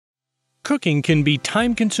Cooking can be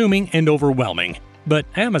time-consuming and overwhelming, but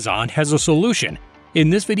Amazon has a solution.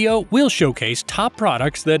 In this video, we'll showcase top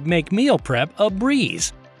products that make meal prep a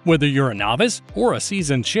breeze. Whether you're a novice or a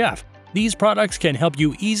seasoned chef, these products can help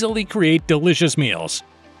you easily create delicious meals.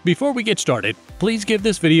 Before we get started, please give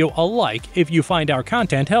this video a like if you find our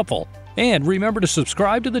content helpful, and remember to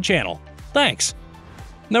subscribe to the channel. Thanks!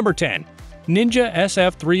 Number 10. Ninja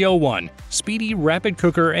SF301 Speedy Rapid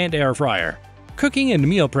Cooker and Air Fryer. Cooking and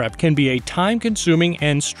meal prep can be a time-consuming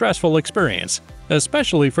and stressful experience,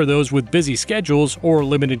 especially for those with busy schedules or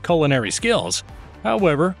limited culinary skills.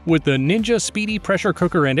 However, with the Ninja Speedy Pressure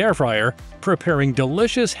Cooker and Air Fryer, preparing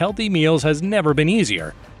delicious, healthy meals has never been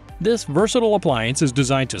easier. This versatile appliance is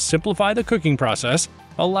designed to simplify the cooking process,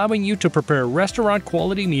 allowing you to prepare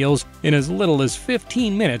restaurant-quality meals in as little as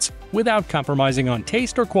 15 minutes without compromising on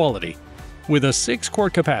taste or quality. With a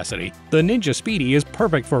 6-quart capacity, the Ninja Speedy is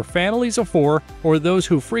perfect for families of 4 or those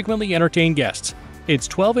who frequently entertain guests. Its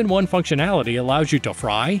 12-in-1 functionality allows you to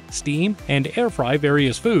fry, steam, and air fry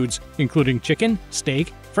various foods, including chicken,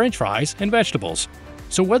 steak, French fries, and vegetables.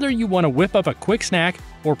 So whether you want to whip up a quick snack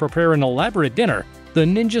or prepare an elaborate dinner, the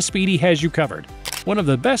Ninja Speedy has you covered. One of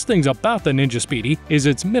the best things about the Ninja Speedy is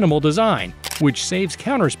its minimal design, which saves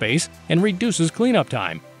counter space and reduces cleanup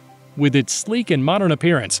time. With its sleek and modern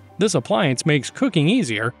appearance, this appliance makes cooking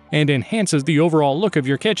easier and enhances the overall look of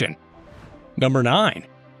your kitchen. Number 9.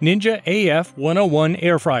 Ninja AF101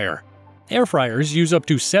 Air Fryer. Air fryers use up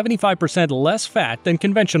to 75% less fat than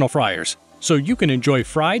conventional fryers, so you can enjoy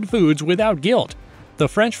fried foods without guilt. The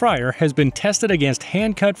French fryer has been tested against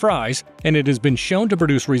hand-cut fries, and it has been shown to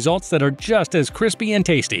produce results that are just as crispy and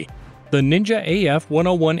tasty. The Ninja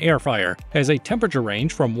AF101 Air Fryer has a temperature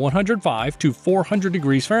range from 105 to 400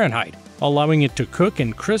 degrees Fahrenheit, allowing it to cook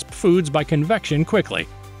and crisp foods by convection quickly.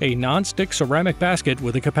 A non-stick ceramic basket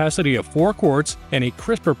with a capacity of 4 quarts and a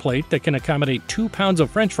crisper plate that can accommodate 2 pounds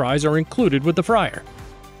of French fries are included with the fryer.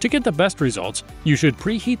 To get the best results, you should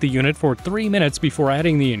preheat the unit for 3 minutes before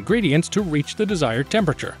adding the ingredients to reach the desired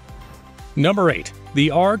temperature. Number 8. The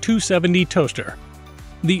R270 Toaster.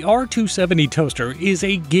 The R270 toaster is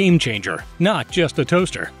a game changer, not just a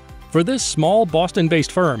toaster. For this small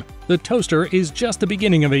Boston-based firm, the toaster is just the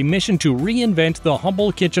beginning of a mission to reinvent the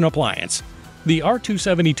humble kitchen appliance. The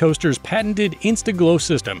R270 toaster's patented InstaGlow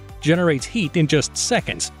system generates heat in just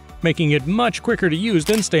seconds, making it much quicker to use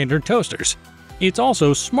than standard toasters. It's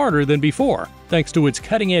also smarter than before, thanks to its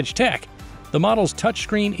cutting-edge tech. The model's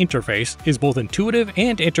touchscreen interface is both intuitive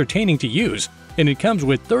and entertaining to use, and it comes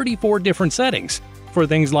with 34 different settings, for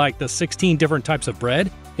things like the 16 different types of bread,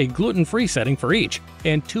 a gluten-free setting for each,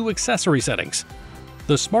 and 2 accessory settings.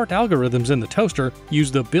 The smart algorithms in the toaster use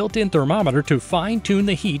the built-in thermometer to fine-tune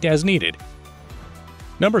the heat as needed.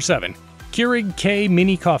 Number 7. Keurig K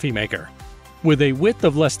Mini Coffee Maker. With a width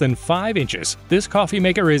of less than 5 inches, this coffee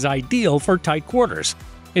maker is ideal for tight quarters.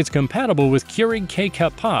 It's compatible with Keurig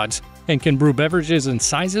K-Cup pods and can brew beverages in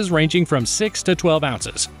sizes ranging from 6 to 12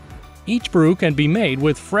 ounces. Each brew can be made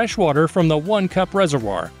with fresh water from the 1-cup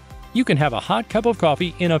reservoir. You can have a hot cup of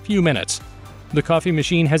coffee in a few minutes. The coffee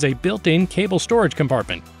machine has a built-in cable storage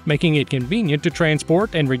compartment, making it convenient to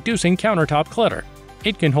transport and reducing countertop clutter.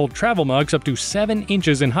 It can hold travel mugs up to 7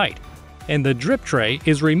 inches in height, and the drip tray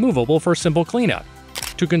is removable for simple cleanup.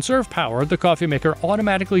 To conserve power, the coffee maker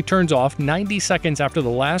automatically turns off 90 seconds after the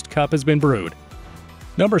last cup has been brewed.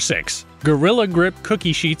 Number 6. Gorilla Grip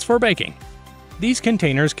Cookie Sheets for Baking. These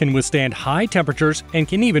containers can withstand high temperatures and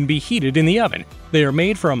can even be heated in the oven. They are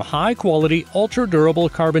made from high-quality, ultra-durable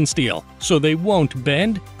carbon steel, so they won't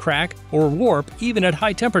bend, crack, or warp even at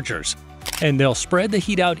high temperatures. And they'll spread the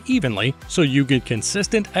heat out evenly, so you get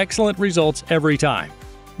consistent, excellent results every time.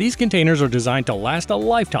 These containers are designed to last a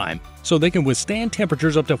lifetime, so they can withstand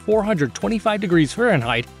temperatures up to 425 degrees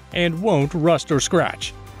Fahrenheit and won't rust or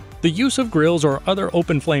scratch. The use of grills or other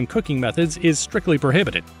open-flame cooking methods is strictly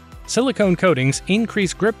prohibited. Silicone coatings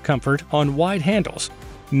increase grip comfort on wide handles.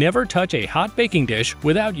 Never touch a hot baking dish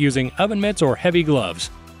without using oven mitts or heavy gloves.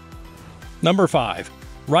 Number 5.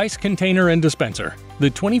 Rice Container and Dispenser.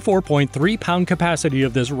 The 24.3-pound capacity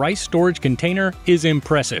of this rice storage container is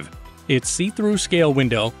impressive. Its see-through scale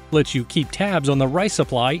window lets you keep tabs on the rice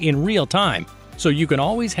supply in real time, so you can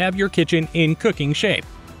always have your kitchen in cooking shape.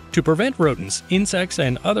 To prevent rodents, insects,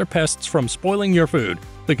 and other pests from spoiling your food,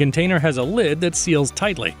 the container has a lid that seals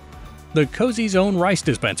tightly. The Cozy Zone Rice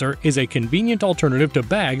Dispenser is a convenient alternative to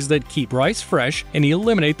bags that keep rice fresh and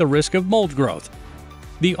eliminate the risk of mold growth.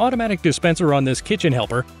 The automatic dispenser on this kitchen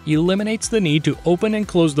helper eliminates the need to open and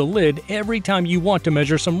close the lid every time you want to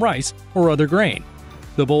measure some rice or other grain.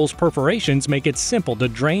 The bowl's perforations make it simple to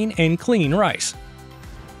drain and clean rice.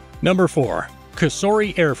 Number 4.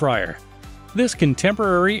 Cosori Air Fryer. This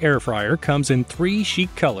contemporary air fryer comes in 3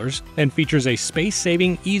 chic colors and features a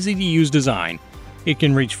space-saving, easy-to-use design. It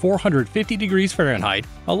can reach 450 degrees Fahrenheit,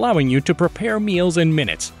 allowing you to prepare meals in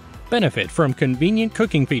minutes. Benefit from convenient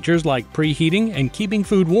cooking features like preheating and keeping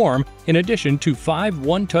food warm, in addition to 5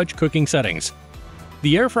 one-touch cooking settings.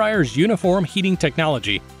 The air fryer's uniform heating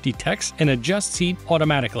technology detects and adjusts heat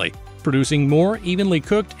automatically, producing more evenly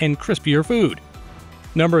cooked and crispier food.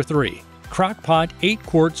 Number 3. Crock-Pot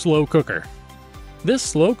 8-Quart Slow Cooker. This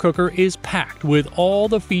slow cooker is packed with all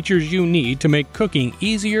the features you need to make cooking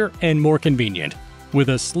easier and more convenient. With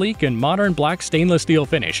a sleek and modern black stainless steel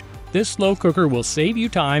finish, this slow cooker will save you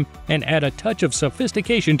time and add a touch of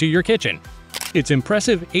sophistication to your kitchen. Its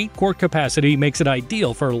impressive 8-quart capacity makes it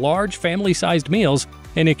ideal for large family-sized meals,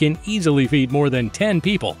 and it can easily feed more than 10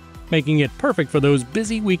 people, making it perfect for those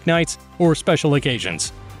busy weeknights or special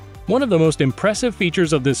occasions. One of the most impressive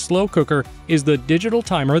features of this slow cooker is the digital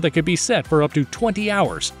timer that can be set for up to 20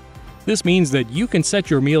 hours. This means that you can set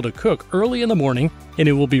your meal to cook early in the morning and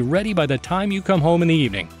it will be ready by the time you come home in the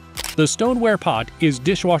evening. The stoneware pot is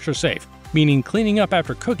dishwasher safe, meaning cleaning up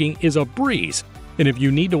after cooking is a breeze. And if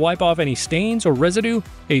you need to wipe off any stains or residue,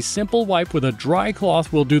 a simple wipe with a dry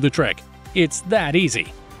cloth will do the trick. It's that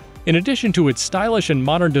easy. In addition to its stylish and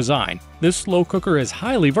modern design, this slow cooker is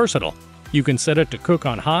highly versatile. You can set it to cook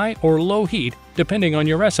on high or low heat depending on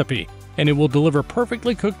your recipe, and it will deliver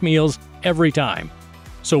perfectly cooked meals every time.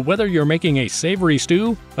 So whether you're making a savory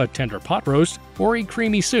stew, a tender pot roast, or a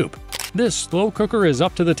creamy soup, this slow cooker is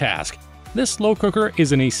up to the task. This slow cooker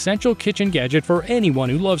is an essential kitchen gadget for anyone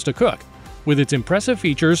who loves to cook. With its impressive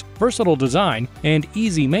features, versatile design, and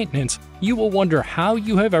easy maintenance, you will wonder how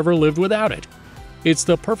you have ever lived without it. It's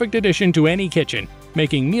the perfect addition to any kitchen,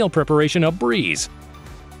 making meal preparation a breeze.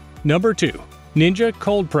 Number 2. Ninja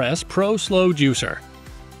Cold Press Pro Slow Juicer.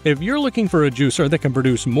 If you're looking for a juicer that can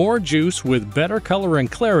produce more juice with better color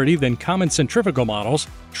and clarity than common centrifugal models,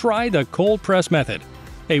 try the cold press method.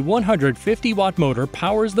 A 150-watt motor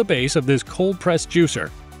powers the base of this cold press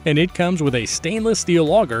juicer, and it comes with a stainless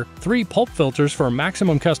steel auger, 3 pulp filters for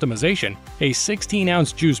maximum customization, a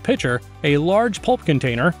 16-ounce juice pitcher, a large pulp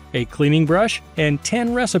container, a cleaning brush, and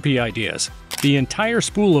 10 recipe ideas. The entire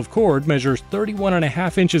spool of cord measures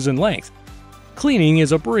 31.5 inches in length. Cleaning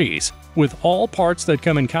is a breeze, with all parts that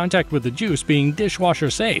come in contact with the juice being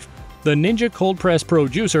dishwasher safe. The Ninja Cold Press Pro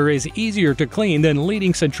Juicer is easier to clean than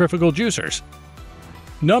leading centrifugal juicers.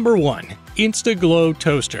 Number 1. Instaglow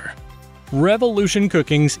Toaster. Revolution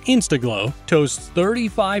Cooking's Instaglow toasts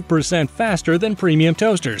 35% faster than premium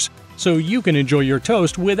toasters, so you can enjoy your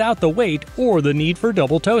toast without the wait or the need for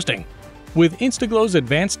double toasting. With Instaglow's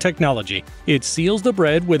advanced technology, it seals the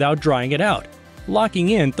bread without drying it out,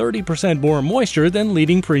 locking in 30% more moisture than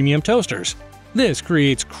leading premium toasters. This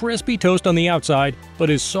creates crispy toast on the outside, but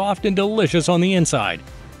is soft and delicious on the inside.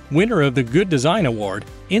 Winner of the Good Design Award,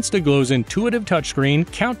 Instaglow's intuitive touchscreen,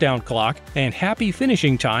 countdown clock, and happy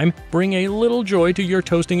finishing time bring a little joy to your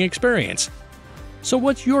toasting experience. So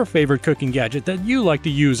what's your favorite cooking gadget that you like to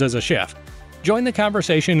use as a chef? Join the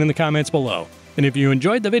conversation in the comments below. And if you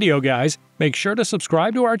enjoyed the video, guys, make sure to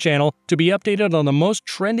subscribe to our channel to be updated on the most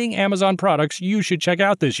trending Amazon products you should check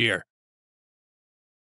out this year.